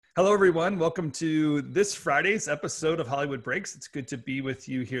Hello, everyone. Welcome to this Friday's episode of Hollywood Breaks. It's good to be with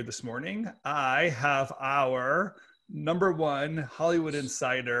you here this morning. I have our number one Hollywood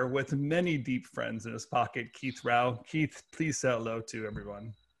insider with many deep friends in his pocket, Keith Rao. Keith, please say hello to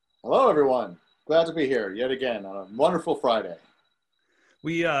everyone. Hello, everyone. Glad to be here yet again on a wonderful Friday.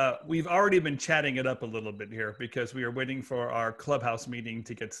 We've already been chatting it up a little bit here because we are waiting for our clubhouse meeting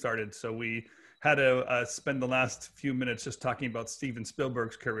to get started. So we had to spend the last few minutes just talking about Steven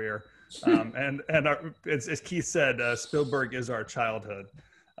Spielberg's career. As Keith said, Spielberg is our childhood.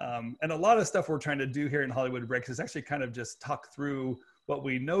 And a lot of stuff we're trying to do here in Hollywood Breaks is actually kind of just talk through what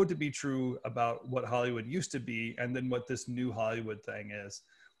we know to be true about what Hollywood used to be and then what this new Hollywood thing is.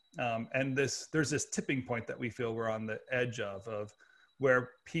 There's this tipping point that we feel we're on the edge of where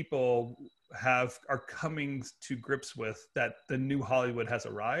people are coming to grips with that the new Hollywood has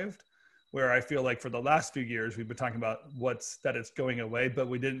arrived, where I feel like for the last few years, we've been talking about that it's going away, but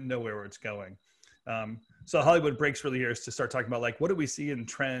we didn't know where it's going. So Hollywood Breaks really here is to start talking about like, what do we see in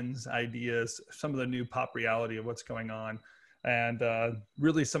trends, ideas, some of the new pop reality of what's going on, and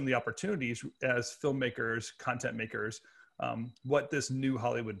really some of the opportunities as filmmakers, content makers, what this new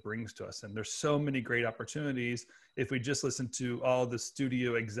Hollywood brings to us. And there's so many great opportunities. If we just listen to all the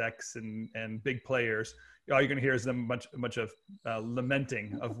studio execs and big players, all you're going to hear is them a bunch of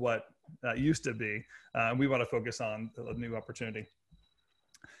lamenting of what used to be. We want to focus on the new opportunity.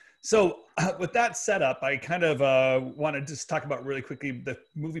 So with that setup, I kind of want to just talk about really quickly the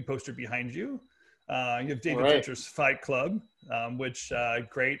movie poster behind you. You have David Fincher's Fight Club, which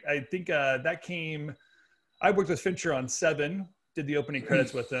great. I think that came. I worked with Fincher on Seven, did the opening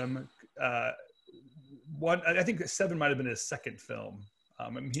credits with him. I think Seven might have been his second film.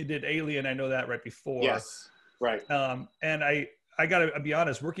 He did Alien, I know that right before. Yes, right. And I got to be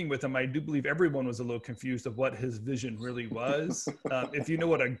honest, working with him, I do believe everyone was a little confused of what his vision really was. If you know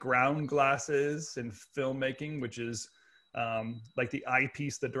what a ground glass is in filmmaking, which is like the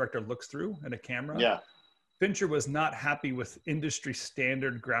eyepiece the director looks through in a camera. Yeah. Fincher was not happy with industry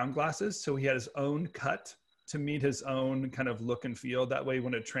standard ground glasses, so he had his own cut to meet his own kind of look and feel. That way,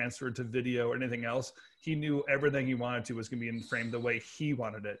 when it transferred to video or anything else, he knew everything he wanted to was going to be in frame the way he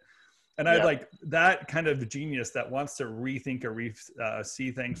wanted it. And I like that kind of genius that wants to rethink or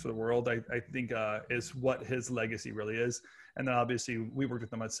see things for the world. I think is what his legacy really is. And then obviously we worked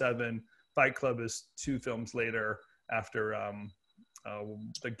with him at Seven. Fight Club is 2 films later after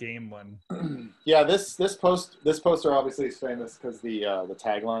the Game one. Yeah, this poster obviously is famous because the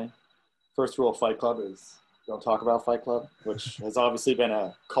tagline, first rule of Fight Club is don't talk about Fight Club, which has obviously been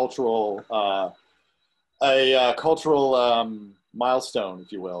a cultural milestone,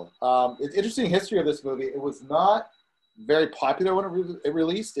 if you will. It's interesting history of this movie. It was not very popular when it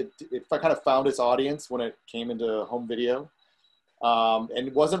released. It kind of found its audience when it came into home video. And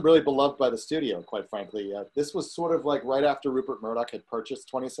it wasn't really beloved by the studio, quite frankly. This was sort of like right after Rupert Murdoch had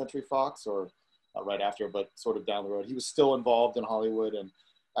purchased 20th Century Fox, or not right after, but sort of down the road. He was still involved in Hollywood. And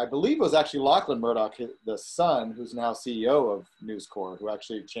I believe it was actually Lachlan Murdoch, the son, who's now CEO of News Corp, who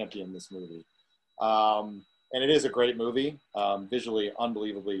actually championed this movie. And it is a great movie, visually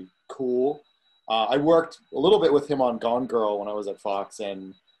unbelievably cool. I worked a little bit with him on Gone Girl when I was at Fox,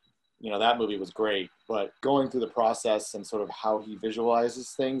 and that movie was great. But going through the process and sort of how he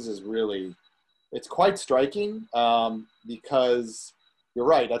visualizes things is it's quite striking, because you're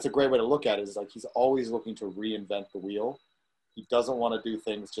right. That's a great way to look at it. Is like he's always looking to reinvent the wheel. He doesn't want to do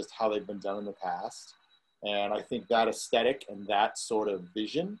things just how they've been done in the past. And I think that aesthetic and that sort of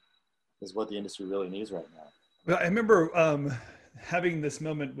vision is what the industry really needs right now. Well, I remember having this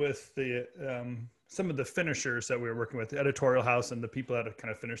moment with the some of the finishers that we were working with, the editorial house and the people that have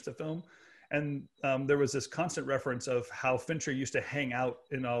kind of finished the film. And there was this constant reference of how Fincher used to hang out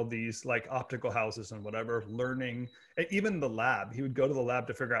in all these like optical houses and whatever, learning, even the lab. He would go to the lab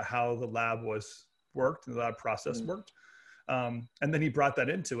to figure out how the lab worked and the lab process worked. And then he brought that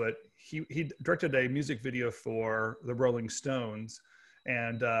into it. He directed a music video for the Rolling Stones,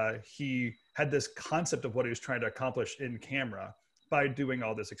 and he had this concept of what he was trying to accomplish in camera by doing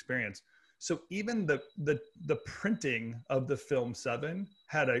all this experience. So even the printing of the film Seven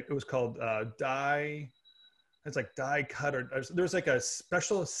it was called die cut, or there's like a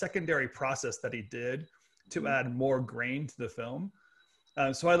special secondary process that he did to add more grain to the film.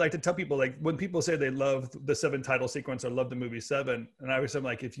 So I like to tell people, like, when people say they love the Seven title sequence or love the movie Seven, and I always say,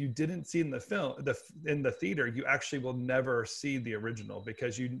 like, if you didn't see in the film, in the theater, you actually will never see the original,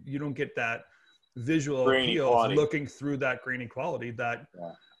 because you don't get that visual appeal of looking through that grainy quality that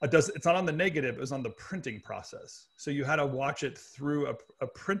it's not on the negative, it was on the printing process. So you had to watch it through a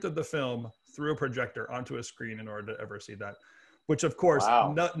print of the film through a projector onto a screen in order to ever see that. which of course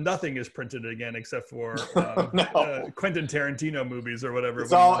Wow. nothing is printed again except for No. Quentin Tarantino movies or whatever.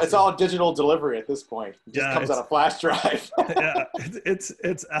 It's all digital delivery at this point. It just comes on a flash drive. Yeah,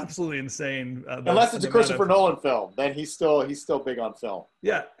 it's absolutely insane. Unless it's a Christopher Nolan film, then he's still big on film.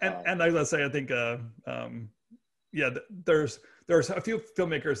 Yeah, and I let's say I think there's a few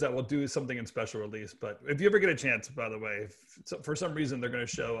filmmakers that will do something in special release, but if you ever get a chance, by the way, if for some reason they're going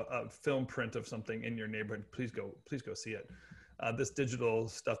to show a film print of something in your neighborhood, please go see it. This digital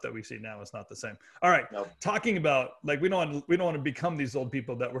stuff that we see now is not the same. All right, nope. Talking about like we don't want to become these old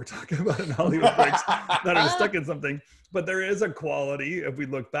people that we're talking about in Hollywood breaks that are stuck in something, but there is a quality if we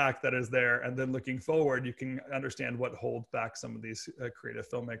look back that is there, and then looking forward, you can understand what holds back some of these creative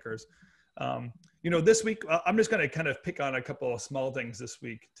filmmakers. This week I'm just going to kind of pick on a couple of small things this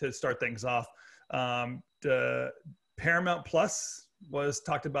week to start things off. The Paramount Plus was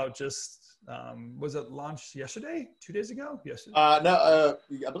talked about just. Was it launched yesterday? 2 days ago? Yesterday? No,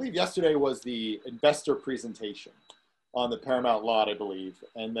 I believe yesterday was the investor presentation on the Paramount lot, I believe.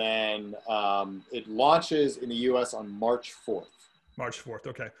 And then it launches in the US on March 4th. March 4th,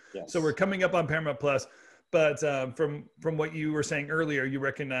 okay. Yes. So we're coming up on Paramount Plus, but from what you were saying earlier, you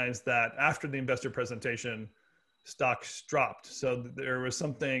recognize that after the investor presentation, stocks dropped. So there was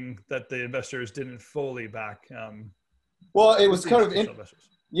something that the investors didn't fully back. Well, it was kind of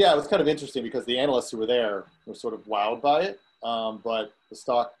it was kind of interesting because the analysts who were there were sort of wowed by it, but the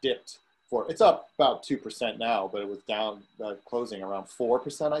stock dipped. It's up about 2% now, but it was down closing around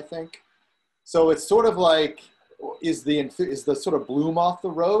 4%, I think. So it's sort of like, is the sort of bloom off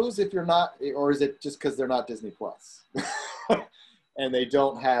the rose if you're not, or is it just because they're not Disney Plus, and they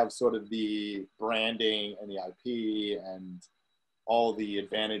don't have sort of the branding and the IP and all the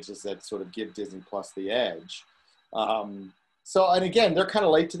advantages that sort of give Disney Plus the edge. And again, they're kind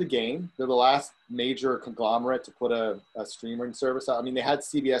of late to the game. They're the last major conglomerate to put a streaming service out. I mean, they had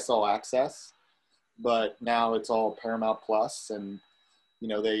CBS All Access, but now it's all Paramount Plus, and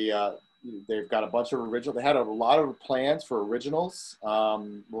they've got a bunch of original. They had a lot of plans for originals.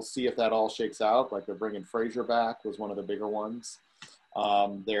 We'll see if that all shakes out. Like they're bringing Frasier back was one of the bigger ones.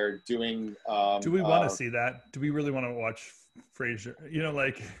 They're doing. Do we want to see that? Do we really want to watch Frasier?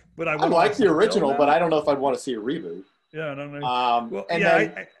 But I like the original, but I don't know if I'd want to see a reboot. Yeah, no.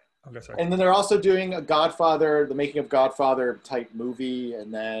 And then they're also doing a Godfather, the making of Godfather type movie,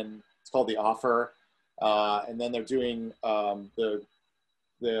 and then it's called The Offer. And then they're doing the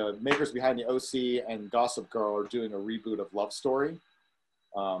makers behind the OC and Gossip Girl are doing a reboot of Love Story.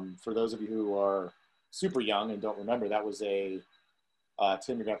 For those of you who are super young and don't remember, that was a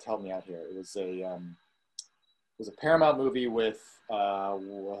Tim, you're going to have to help me out here. It was a Paramount movie with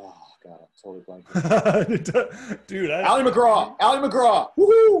oh God, I'm totally blanking. Dude, Ali McGraw.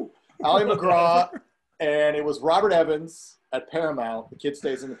 Woohoo! Ali McGraw, and it was Robert Evans at Paramount. The kid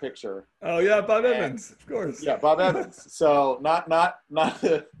stays in the picture. Oh yeah, Bob Evans, of course. Yeah, Bob Evans. So not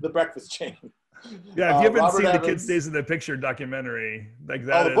the Breakfast Chain. Yeah, if you haven't seen the Kid Stays in the Picture documentary, like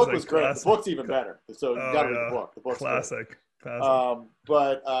that. Oh, the book was great. The book's even better. So you got to read the book. The book's classic.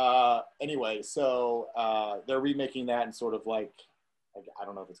 Anyway, so they're remaking that and sort of like I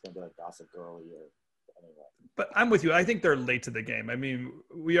don't know if it's going to be like Gossip Girl or anyway. But I'm with you. I think they're late to the game. I mean,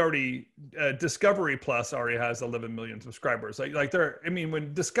 we already Discovery Plus already has 11 million subscribers. Like they're. I mean,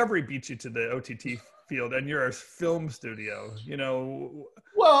 when Discovery beats you to the OTT field and you're a film studio,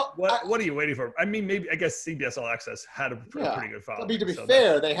 Well, what are you waiting for? I mean, I guess CBS All Access had a pretty good following. I mean, to be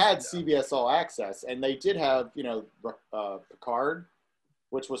fair, they had CBS All Access, and they did have Picard,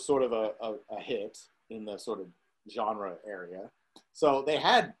 which was sort of a hit in the sort of genre area. So they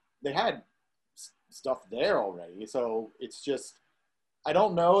had stuff there already. So it's just, I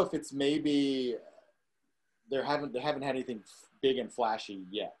don't know if it's maybe they haven't had anything big and flashy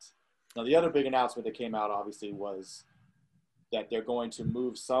yet. Now the other big announcement that came out obviously was that they're going to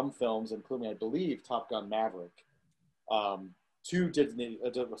move some films, including I believe Top Gun Maverick, to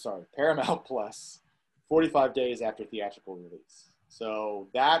Paramount Plus, 45 days after theatrical release. So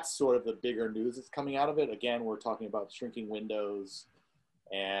that's sort of the bigger news that's coming out of it. Again, we're talking about shrinking windows,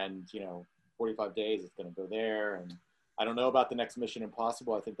 and 45 days it's going to go there. And I don't know about the next Mission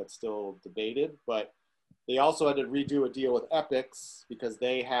Impossible. I think that's still debated, but they also had to redo a deal with Epix because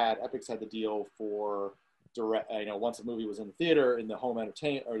Epix had the deal for direct. Once a movie was in the theater, in the home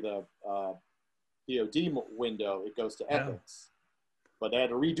entertainment or the VOD window, it goes to Epix. But they had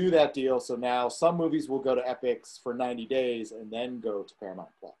to redo that deal, so now some movies will go to Epix for 90 days and then go to Paramount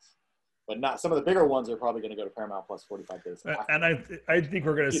Plus. But not some of the bigger ones are probably going to go to Paramount Plus 45 days. And I think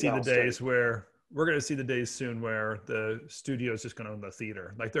we're going to see the days where we're soon where the studio is just going to own the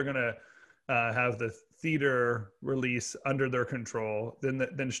theater. Like they're going to have the theater release under their control,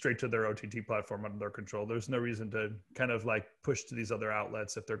 then straight to their OTT platform under their control. There's no reason to kind of like push to these other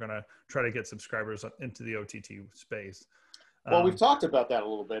outlets if they're going to try to get subscribers into the OTT space. Well, we've talked about that a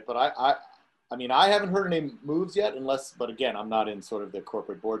little bit, but I mean, I haven't heard any moves yet, but again, I'm not in sort of the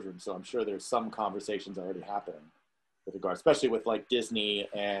corporate boardroom, so I'm sure there's some conversations already happening with regard, especially with like Disney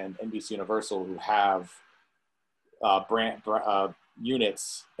and NBC Universal, who have brand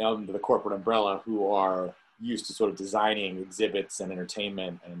units under the corporate umbrella who are used to sort of designing exhibits and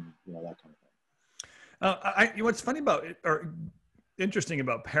entertainment and that kind of thing. What's funny about it, or interesting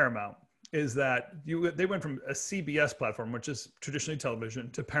about Paramount, is that they went from a CBS platform, which is traditionally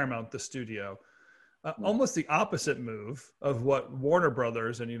television, to Paramount, the studio. Almost the opposite move of what Warner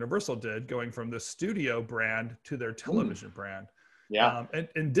Brothers and Universal did, going from the studio brand to their television brand. Yeah.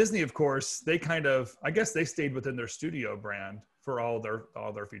 And Disney, of course, they kind of, I guess they stayed within their studio brand for all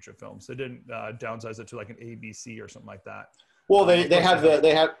their feature films. They didn't downsize it to like an ABC or something like that. Well, they have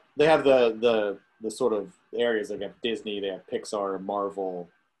the sort of areas like have Disney, they have Pixar, Marvel,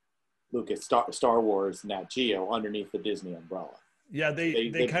 Lucas, Star Wars, Nat Geo underneath the Disney umbrella. Yeah,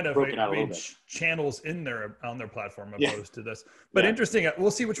 they kind of made channels on their platform opposed to this. But interesting,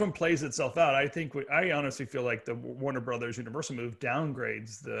 we'll see which one plays itself out. I honestly feel like the Warner Brothers Universal move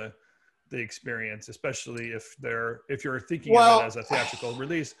downgrades the experience, especially if you're thinking of it as a theatrical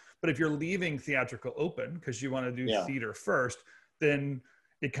release. But if you're leaving theatrical open because you want to do theater first, then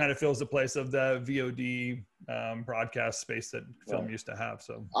it kind of fills the place of the VOD broadcast space that film used to have.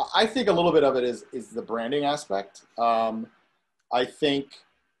 So I think a little bit of it is the branding aspect. I think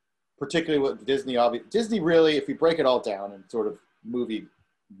particularly with Disney really, if you break it all down in sort of movie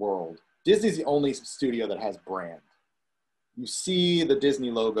world, Disney's the only studio that has brand. You see the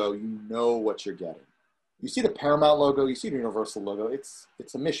Disney logo, you know what you're getting. You see the Paramount logo, you see the Universal logo, it's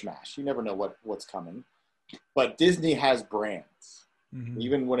a mishmash. You never know what's coming. But Disney has brands. Mm-hmm.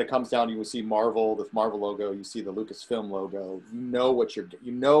 Even when it comes down, you will see Marvel, the Marvel logo, you see the Lucasfilm logo, you know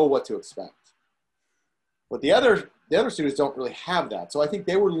what to expect. But the other studios don't really have that. So I think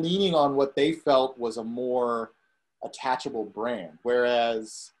they were leaning on what they felt was a more attachable brand.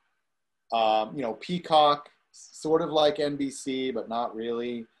 Whereas, Peacock, sort of like NBC, but not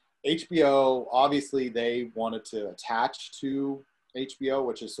really. HBO, obviously they wanted to attach to HBO,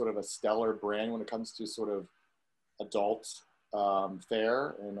 which is sort of a stellar brand when it comes to sort of adult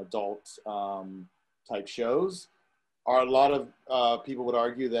fare and adult type shows. A lot of people would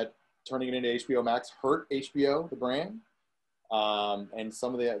argue that turning it into HBO Max hurt HBO, the brand. And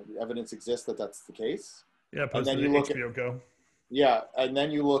some of the evidence exists that that's the case. Yeah, and then you look HBO at Go. Yeah, and then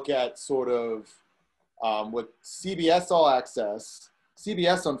you look at sort of with CBS All Access.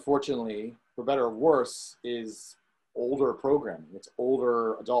 CBS, unfortunately, for better or worse, is older programming. It's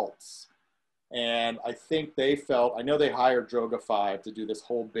older adults. And I think they felt, I know they hired Droga5 to do this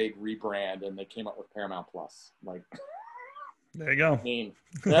whole big rebrand, and they came up with Paramount Plus. Like, there you go. I mean,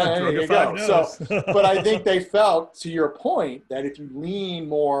 there you go. So, but I think they felt, to your point, that if you lean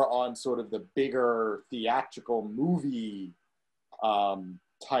more on sort of the bigger theatrical movie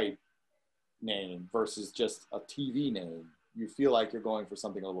type name versus just a TV name, you feel like you're going for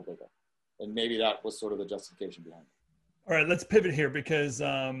something a little bigger. And maybe that was sort of the justification behind it. All right, let's pivot here because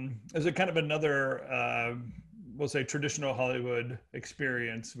there's a kind of another, we'll say, traditional Hollywood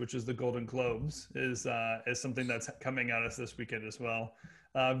experience, which is the Golden Globes, is something that's coming at us this weekend as well.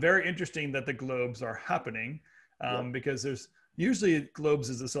 Very interesting that the Globes are happening because there's usually Globes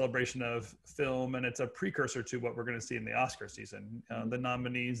is a celebration of film and it's a precursor to what we're going to see in the Oscar season, the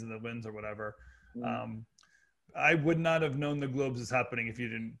nominees and the wins or whatever. I would not have known the Globes is happening if you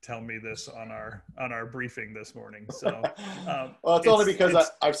didn't tell me this on our briefing this morning. So, well, it's only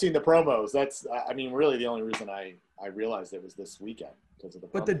because I've seen the promos. That's, I mean, really the only reason I realized it was this weekend because of the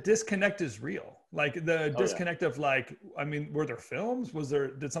promos. But the disconnect is real. Like the disconnect of like, I mean, were there films?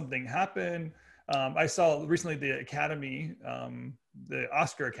 Did something happen? I saw recently the Academy, the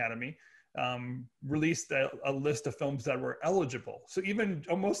Oscar Academy, released a list of films that were eligible. So even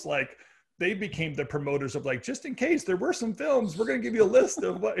almost like they became the promoters of like, just in case there were some films, we're going to give you a list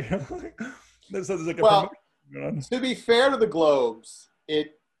of what, so there's like to be fair to the Globes,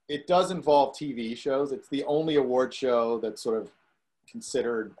 it does involve TV shows. It's the only award show that's sort of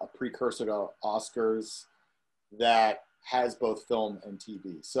considered a precursor to Oscars that has both film and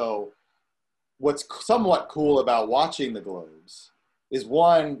TV. So what's somewhat cool about watching the Globes is,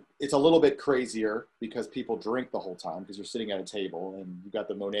 one, it's a little bit crazier because people drink the whole time because you're sitting at a table and you've got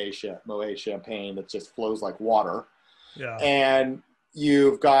the Moet champagne that just flows like water. Yeah. And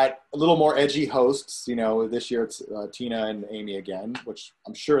you've got a little more edgy hosts. This year it's Tina and Amy again, which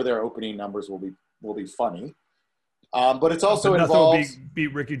I'm sure their opening numbers will be will be funny. But it's also but nothing involves will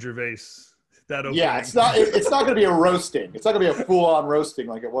beat Ricky Gervais. That opening. yeah, it's not going to be a roasting. It's not going to be a full on roasting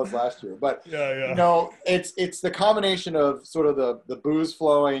like it was last year. But yeah. It's the combination of sort of the booze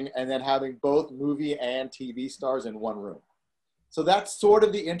flowing and then having both movie and TV stars in one room. So that's sort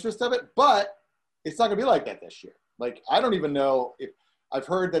of the interest of it, but it's not going to be like that this year. Like, I don't even know if I've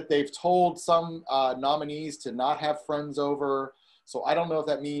heard that they've told some nominees to not have friends over. So I don't know if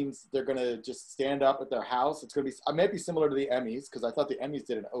that means they're going to just stand up at their house. It's going to be, it might be similar to the Emmys, because I thought the Emmys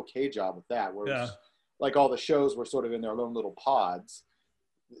did an okay job with that, where it was, like, all the shows were sort of in their own little pods.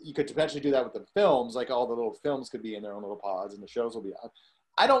 You could potentially do that with the films, like all the little films could be in their own little pods and the shows will be.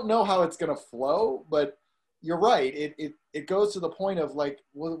 I don't know how it's going to flow, but you're right. It goes to the point of, like,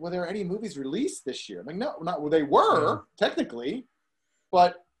 were there any movies released this year? Like, no, not, well, they were technically,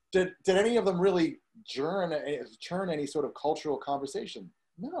 but did any of them really churn any sort of cultural conversation?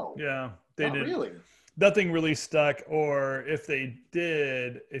 No. Yeah, they not did. Really. Nothing really stuck, or if they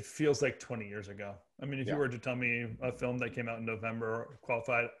did, it feels like 20 years ago. I mean, if you were to tell me a film that came out in November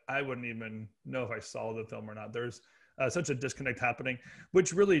qualified, I wouldn't even know if I saw the film or not. There's such a disconnect happening,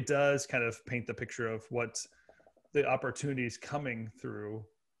 which really does kind of paint the picture of what the opportunities coming through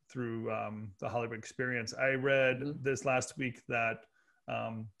the Hollywood experience. I read this last week that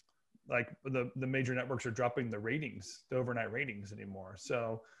like the major networks are dropping the ratings, the overnight ratings anymore.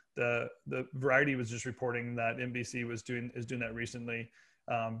 So the Variety was just reporting that NBC is doing that recently,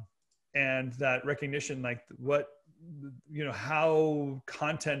 and that recognition, like how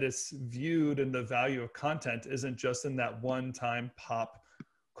content is viewed and the value of content isn't just in that one-time pop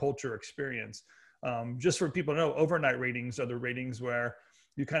culture experience. Just for people to know, overnight ratings are the ratings where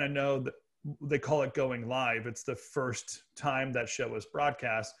you kind of know that they call it going live. It's the first time that show is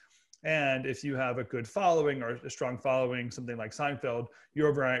broadcast. And if you have a good following or a strong following, something like Seinfeld, your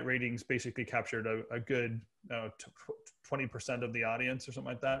overnight ratings basically captured a good 20% of the audience or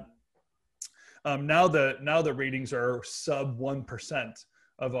something like that. Now the ratings are sub 1%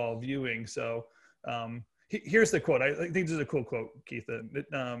 of all viewing. So here's the quote. I think this is a cool quote, Keith.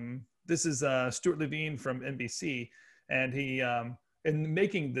 This is Stuart Levine from NBC, and he in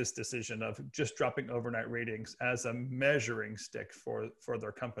making this decision of just dropping overnight ratings as a measuring stick for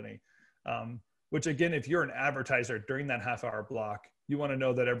their company. Which, again, if you're an advertiser during that half-hour block, you want to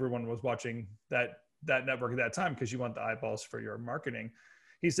know that everyone was watching that network at that time because you want the eyeballs for your marketing.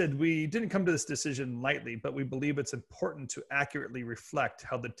 He said, "We didn't come to this decision lightly, but we believe it's important to accurately reflect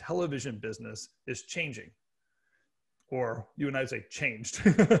how the television business is changing." Or you and I say changed.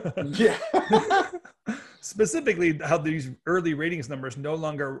 Yeah. Specifically, how these early ratings numbers are no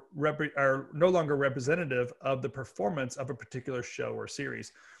longer representative of the performance of a particular show or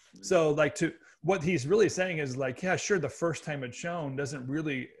series. So, like, what he's really saying is, like, yeah, sure, the first time it's shown doesn't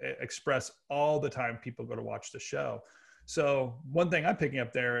really express all the time people go to watch the show. So one thing I'm picking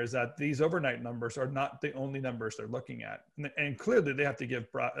up there is that these overnight numbers are not the only numbers they're looking at. And clearly they have to give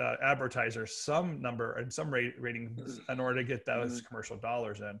advertisers some number and some ratings in order to get those commercial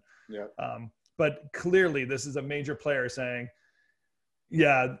dollars in. Yeah. But clearly this is a major player saying,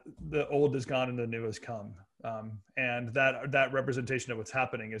 yeah, the old is gone and the new has come. And that representation of what's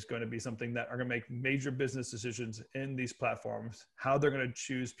happening is going to be something that are going to make major business decisions in these platforms, how they're going to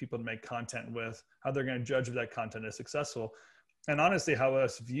choose people to make content with, how they're going to judge if that content is successful. And honestly, how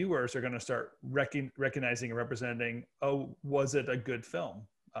us viewers are going to start recognizing and representing, oh, was it a good film?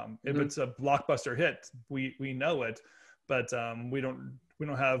 If it's a blockbuster hit, we know it, but we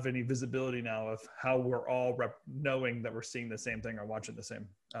don't have any visibility now of how we're all knowing that we're seeing the same thing or watching the same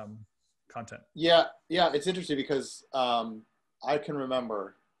content. Yeah, it's interesting because I can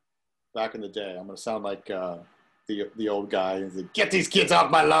remember back in the day. I'm going to sound like the old guy and say, "Get these kids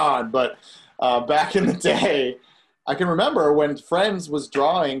off my lawn!" But back in the day, I can remember when Friends was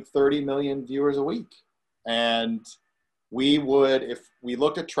drawing 30 million viewers a week, and we would, if we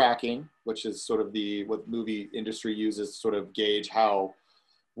looked at tracking, which is sort of what movie industry uses to sort of gauge how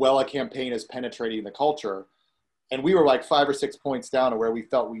well a campaign is penetrating the culture. And we were like 5 or 6 points down to where we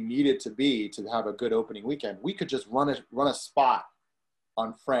felt we needed to be to have a good opening weekend. We could just run a spot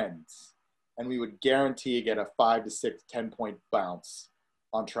on Friends, and we would guarantee get a 5 to 6, 10-point bounce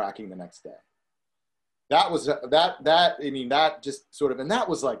on tracking the next day. That was that just sort of, and that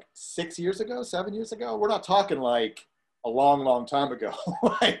was like 6 years ago, 7 years ago. We're not talking like a long, long time ago.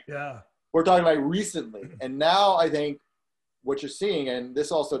 We're talking like recently. And now I think what you're seeing, and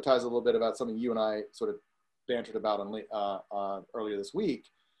this also ties a little bit about something you and I sort of bantered about earlier this week,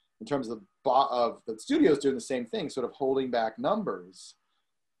 in terms of the studios doing the same thing, sort of holding back numbers.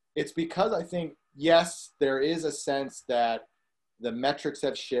 It's because I think, yes, there is a sense that the metrics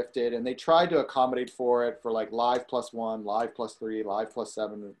have shifted, and they tried to accommodate for it for like live +1, live +3, live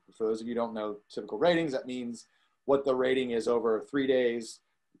 +7. For those of you who don't know typical ratings, that means what the rating is over 3 days,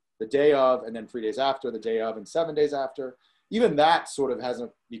 the day of, and then 3 days after, the day of, and 7 days after. Even that sort of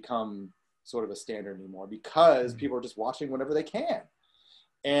hasn't become sort of a standard anymore because people are just watching whenever they can.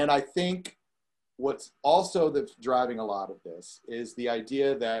 And I think what's also that's driving a lot of this is the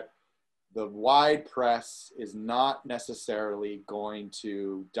idea that the wide press is not necessarily going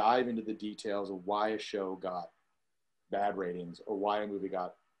to dive into the details of why a show got bad ratings or why a movie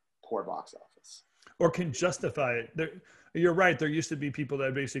got poor box office. Or can justify it. You're right. There used to be people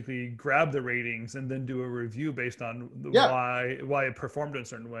that basically grab the ratings and then do a review based on why it performed in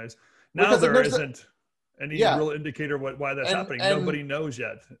certain ways. Now because there isn't any real indicator why that's happening. Nobody knows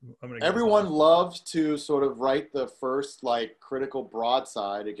yet. Everyone loves to sort of write the first like critical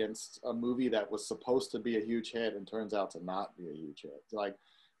broadside against a movie that was supposed to be a huge hit and turns out to not be a huge hit. Like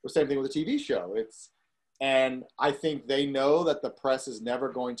the same thing with a TV show. And I think they know that the press is never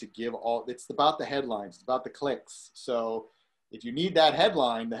going to give all. It's about the headlines. It's about the clicks. So if you need that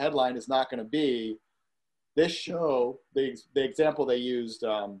headline, the headline is not going to be this show. The example they used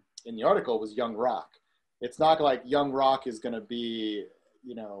in the article was Young Rock. It's not like Young Rock is going to be,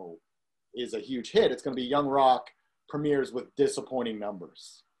 is a huge hit. It's going to be Young Rock premieres with disappointing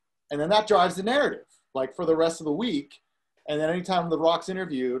numbers. And then that drives the narrative, like for the rest of the week. And then anytime The Rock's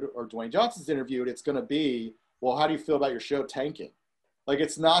interviewed or Dwayne Johnson's interviewed, it's going to be, well, how do you feel about your show tanking? Like,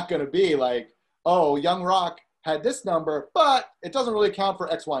 it's not going to be like, oh, Young Rock had this number, but it doesn't really count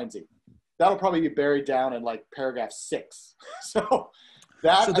for X, Y, and Z. That'll probably be buried down in like paragraph 6. So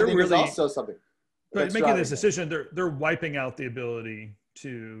that I think is also something. But making this decision, they're wiping out the ability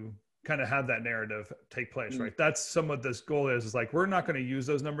to kind of have that narrative take place, right? That's some of this goal is like, we're not going to use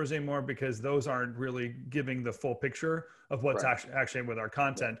those numbers anymore because those aren't really giving the full picture of what's actually with our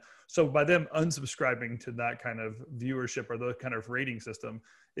content. So by them unsubscribing to that kind of viewership or the kind of rating system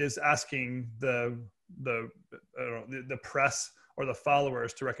is asking the press or the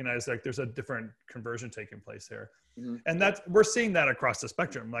followers to recognize like there's a different conversion taking place here. And that's, we're seeing that across the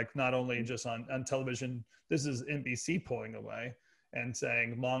spectrum, like not only just on television. This is NBC pulling away and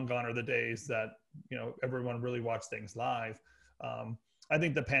saying long gone are the days that, everyone really watched things live. I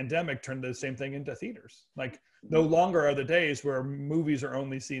think the pandemic turned the same thing into theaters. Like no longer are the days where movies are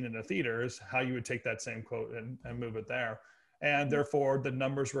only seen in the theaters, how you would take that same quote and move it there. And therefore the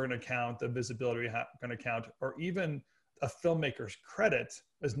numbers were going to count, the visibility going to count, or even a filmmaker's credit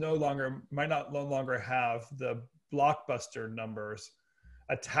is no longer have the blockbuster numbers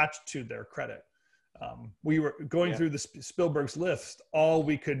attached to their credit. We were going through the Spielberg's list. All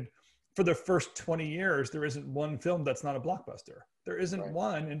we could, for the first 20 years, there isn't one film that's not a blockbuster. There isn't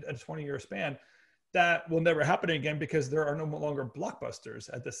one in a 20-year span. That will never happen again because there are no longer blockbusters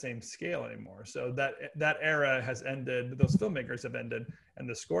at the same scale anymore. So that era has ended. Those filmmakers have ended, and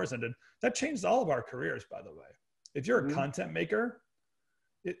the scores ended. That changed all of our careers, by the way. If you're a content maker,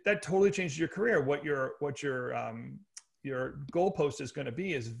 that totally changes your career. What your goalpost is going to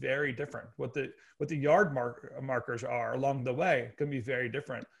be is very different. What the yard markers are along the way can be very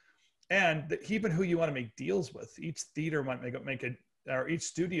different. And even who you want to make deals with, each theater might or each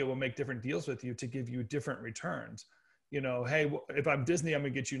studio will make different deals with you to give you different returns. Hey, if I'm Disney, I'm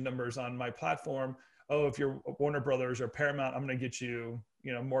going to get you numbers on my platform. Oh, if you're Warner Brothers or Paramount, I'm going to get you,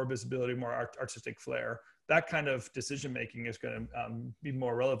 more visibility, more artistic flair. That kind of decision making is going to be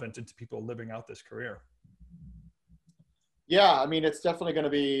more relevant to people living out this career. Yeah, I mean, it's definitely going to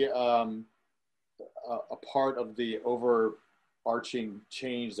be a part of the overarching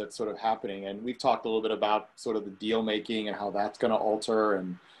change that's sort of happening. And we've talked a little bit about sort of the deal making and how that's going to alter,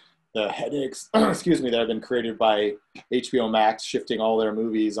 and the headaches, excuse me, that have been created by HBO Max shifting all their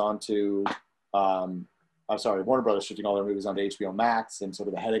movies onto, Warner Brothers shifting all their movies onto HBO Max, and sort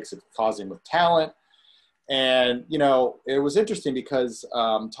of the headaches it's causing with talent. And, it was interesting because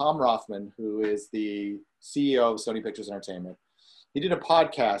Tom Rothman, who is the CEO of Sony Pictures Entertainment, he did a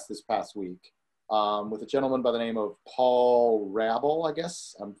podcast this past week with a gentleman by the name of Paul Rabel, I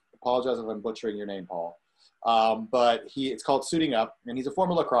guess. I apologize if I'm butchering your name, Paul. But it's called Suiting Up, and he's a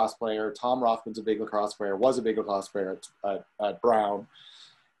former lacrosse player. Tom Rothman's a big lacrosse player, was a big lacrosse player at Brown.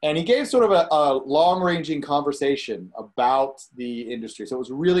 And he gave sort of a long-ranging conversation about the industry. So it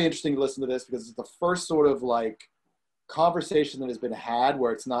was really interesting to listen to this because it's the first sort of like conversation that has been had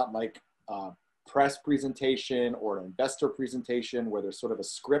where it's not like a press presentation or an investor presentation where there's sort of a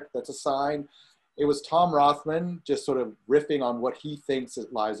script that's assigned. It was Tom Rothman just sort of riffing on what he thinks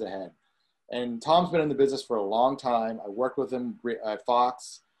lies ahead. And Tom's been in the business for a long time. I worked with him at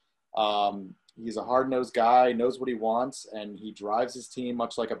Fox. He's a hard-nosed guy, knows what he wants, and he drives his team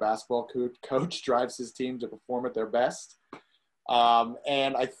much like a basketball coach drives his team to perform at their best.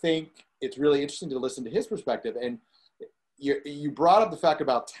 And I think it's really interesting to listen to his perspective. And you brought up the fact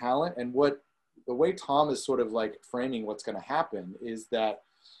about talent, and the way Tom is sort of like framing what's going to happen is that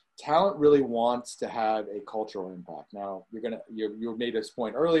talent really wants to have a cultural impact. Now, you made this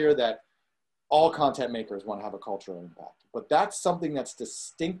point earlier that all content makers want to have a cultural impact, but that's something that's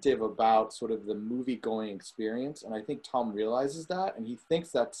distinctive about sort of the movie going experience. And I think Tom realizes that, and he thinks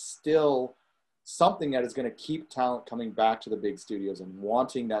that's still something that is going to keep talent coming back to the big studios and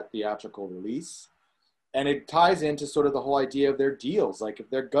wanting that theatrical release. And it ties into sort of the whole idea of their deals. Like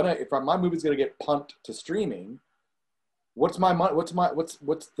if my movie's going to get pumped to streaming, what's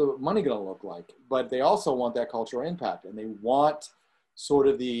the money going to look like? But they also want that cultural impact, and they want sort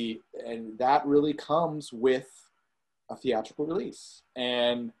of and that really comes with a theatrical release.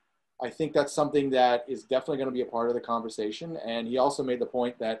 And I think that's something that is definitely going to be a part of the conversation. And he also made the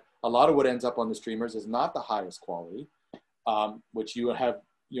point that a lot of what ends up on the streamers is not the highest quality, which you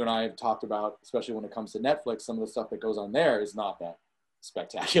and I have talked about, especially when it comes to Netflix. Some of the stuff that goes on there is not that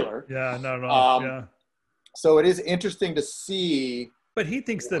spectacular. Yeah, no, yeah. So it is interesting to see. But he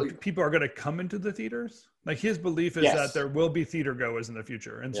thinks that people are going to come into the theaters. Like his belief is that there will be theater goers in the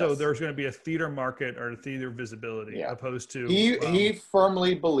future. And so there's going to be a theater market or theater visibility opposed to. He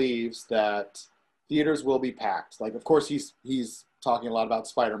firmly believes that theaters will be packed. Like, of course, he's talking a lot about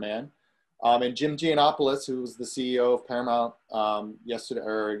Spider-Man. And Jim Giannopoulos, who was the CEO of Paramount yesterday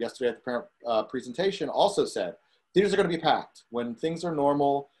at the Paramount presentation, also said theaters are going to be packed when things are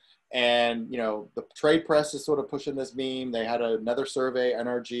normal. And, you know, the trade press is sort of pushing this meme. They had another survey,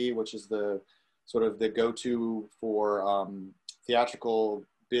 NRG, which is the sort of the go-to for theatrical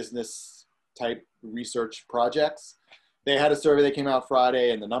business type research projects. They had a survey that came out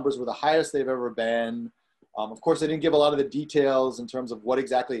Friday, and the numbers were the highest they've ever been. Of course, they didn't give a lot of the details in terms of what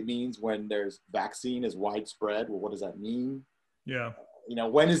exactly it means when there's vaccine is widespread. Well, what does that mean? Yeah. You know,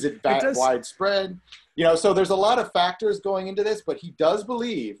 when is it widespread? You know, so there's a lot of factors going into this, but he does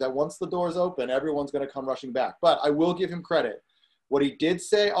believe that once the doors open, everyone's going to come rushing back. But I will give him credit. What he did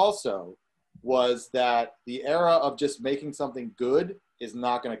say also was that the era of just making something good is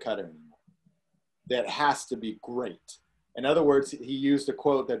not going to cut it anymore. That has to be great. In other words, he used a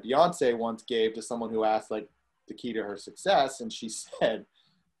quote that Beyonce once gave to someone who asked, like, the key to her success, and she said,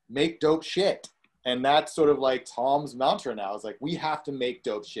 make dope shit. And that's sort of like Tom's mantra now. Is like, we have to make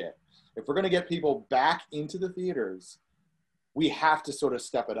dope shit. If we're going to get people back into the theaters, we have to sort of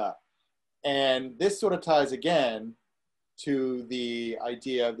step it up. And this sort of ties again to the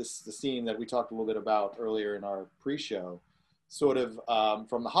idea of the scene that we talked a little bit about earlier in our pre-show, sort of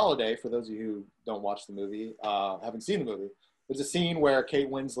from The Holiday. For those of you who don't watch the movie, haven't seen the movie, there's a scene where Kate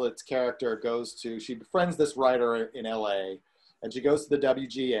Winslet's character she befriends this writer in LA, and she goes to the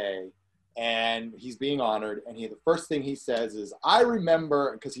WGA, and he's being honored, and the first thing he says is, I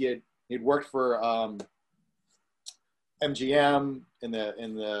remember, because he'd worked for MGM in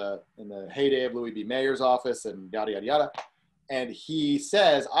the heyday of Louis B. Mayer's office and yada yada yada, and he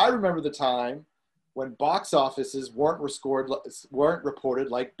says, I remember the time when box offices weren't reported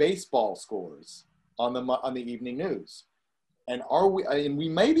like baseball scores on the evening news, and we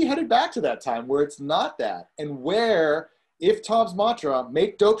may be headed back to that time where it's not that, and where if Tom's mantra,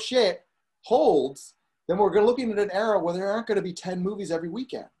 make dope shit, holds, then we're looking at an era where there aren't going to be 10 movies every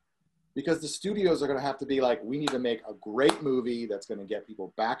weekend, because the studios are going to have to be like, we need to make a great movie that's going to get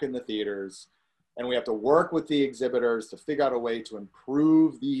people back in the theaters, and we have to work with the exhibitors to figure out a way to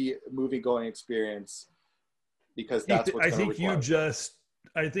improve the movie-going experience, because that's what's going to require.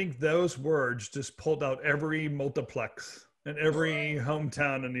 I think those words just pulled out every multiplex in every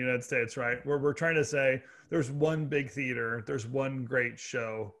hometown in the United States, right? Where we're trying to say there's one big theater, there's one great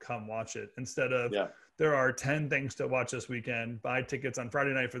show, come watch it. Instead of there are 10 things to watch this weekend, buy tickets on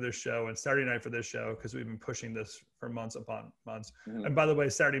Friday night for this show and Saturday night for this show, because we've been pushing this for months upon months. Mm-hmm. And by the way,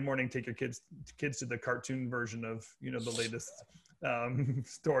 Saturday morning, take your kids to the cartoon version of, you know, the latest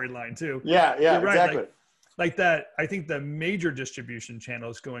storyline too. Yeah, right. Exactly. Like that, I think the major distribution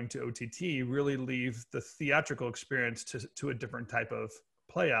channels going to OTT really leave the theatrical experience to a different type of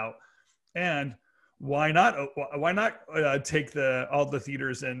play out. And why not take all the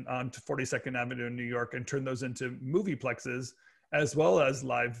theaters on 42nd Avenue in New York and turn those into movieplexes as well as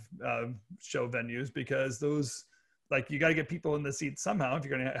live show venues? Because those, like, you got to get people in the seats somehow if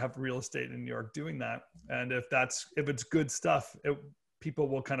you're going to have real estate in New York doing that. And if it's good stuff, people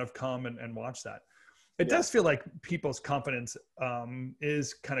will kind of come and watch that. It does feel like people's confidence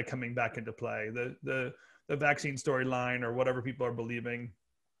is kind of coming back into play. The vaccine storyline or whatever people are believing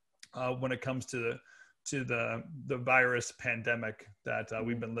when it comes to the virus pandemic that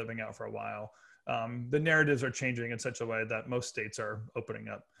we've been living out for a while. The narratives are changing in such a way that most states are opening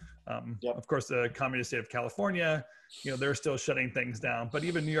up. Of course, the communist state of California, they're still shutting things down, but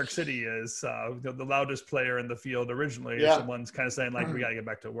even New York City is the loudest player in the field originally. Yeah. Someone's kind of saying like, we got to get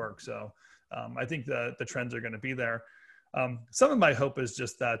back to work. So I think the trends are going to be there. Some of my hope is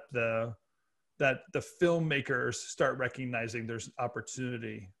just that the filmmakers start recognizing there's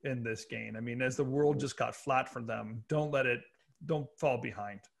opportunity in this game. I mean, as the world just got flat for them, don't fall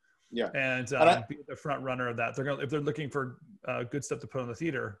behind. Yeah. And be the front runner of that. If they're looking for good stuff to put on the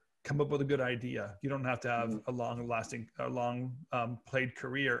theater, come up with a good idea. You don't have to have a long played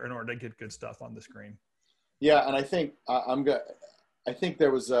career in order to get good stuff on the screen. Yeah. And I think I think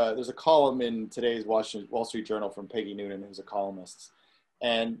there's a column in today's Wall Street Journal from Peggy Noonan, who's a columnist.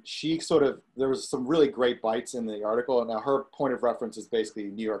 And there was some really great bites in the article. Now her point of reference is basically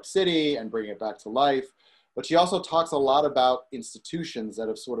New York City and bringing it back to life. But she also talks a lot about institutions that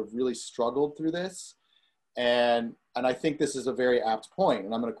have sort of really struggled through this. And I think this is a very apt point.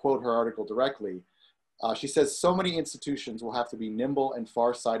 And I'm going to quote her article directly. She says, so many institutions will have to be nimble and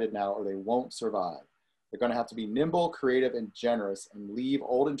far-sighted now or they won't survive. They're going to have to be nimble, creative, and generous and leave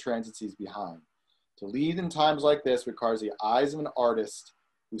old intransiencies behind. To lead in times like this requires the eyes of an artist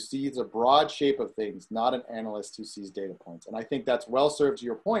who sees a broad shape of things, not an analyst who sees data points. And I think that's well served to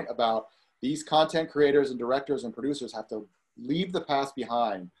your point about these content creators and directors and producers have to leave the past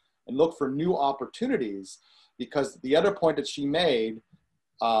behind and look for new opportunities, because the other point that she made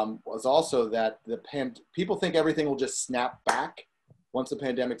was also that people think everything will just snap back once the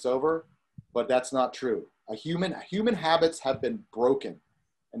pandemic's over, but that's not true. Human habits have been broken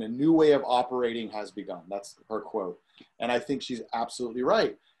and a new way of operating has begun. That's her quote. And I think she's absolutely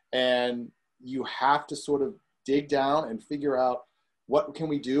right. And you have to sort of dig down and figure out, what can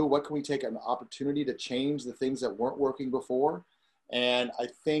we do? What can we take an opportunity to change the things that weren't working before? And I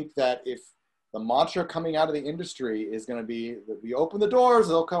think that if the mantra coming out of the industry is going to be that we open the doors,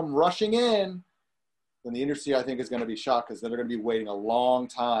 they'll come rushing in, then the industry, I think, is going to be shocked, because then they're going to be waiting a long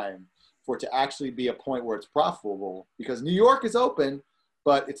time for it to actually be a point where it's profitable, because New York is open,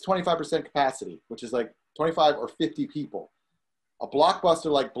 but it's 25% capacity, which is like 25 or 50 people. A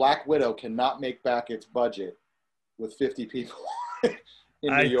blockbuster like Black Widow cannot make back its budget with 50 people.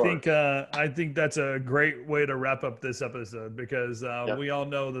 I think that's a great way to wrap up this episode, because we all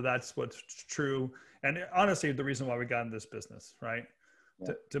know that that's what's true. And honestly, the reason why we got in this business, right?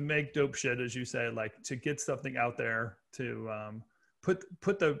 Yeah. To make dope shit, as you say, like to get something out there, to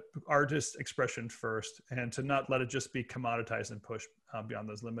put the artist expression first, and to not let it just be commoditized and pushed beyond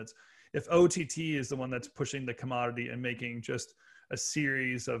those limits. If OTT is the one that's pushing the commodity and making just a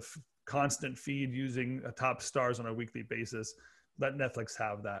series of constant feed using top stars on a weekly basis, let Netflix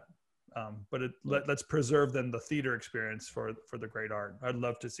have that. But let's preserve then the theater experience for the great art. I'd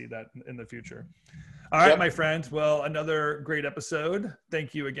love to see that in the future. All right, my friend. Well, another great episode.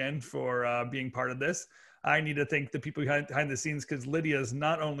 Thank you again for being part of this. I need to thank the people behind the scenes, because Lydia is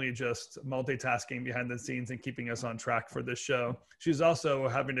not only just multitasking behind the scenes and keeping us on track for this show, she's also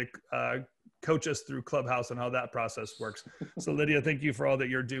having to coach us through Clubhouse and how that process works. So Lydia, thank you for all that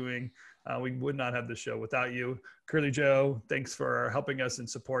you're doing. We would not have this show without you. Curly Joe, thanks for helping us in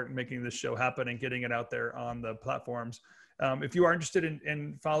support and making this show happen and getting it out there on the platforms. If you are interested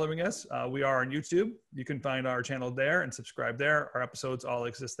in following us, we are on YouTube. You can find our channel there and subscribe there. Our episodes all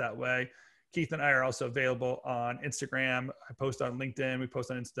exist that way. Keith and I are also available on Instagram. I post on LinkedIn. We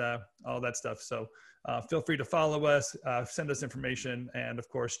post on Insta, all that stuff. So feel free to follow us, send us information, and of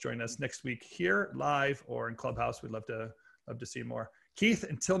course, join us next week here live or in Clubhouse. We'd love to see you more. Keith,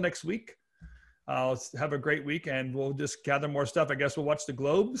 until next week, have a great week, and we'll just gather more stuff. I guess we'll watch the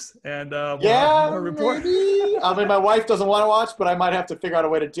Globes, and we'll have more report. Maybe. I mean, my wife doesn't want to watch, but I might have to figure out a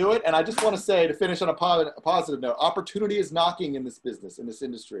way to do it. And I just want to say, to finish on a positive note, opportunity is knocking in this business, in this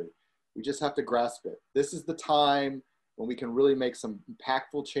industry. We just have to grasp it. This is the time when we can really make some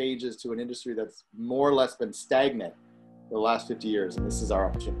impactful changes to an industry that's more or less been stagnant for the last 50 years. And this is our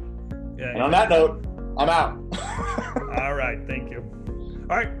opportunity. Yeah, and on that note, I'm out. All right. Thank you.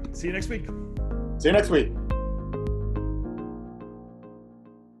 All right. See you next week. See you next week.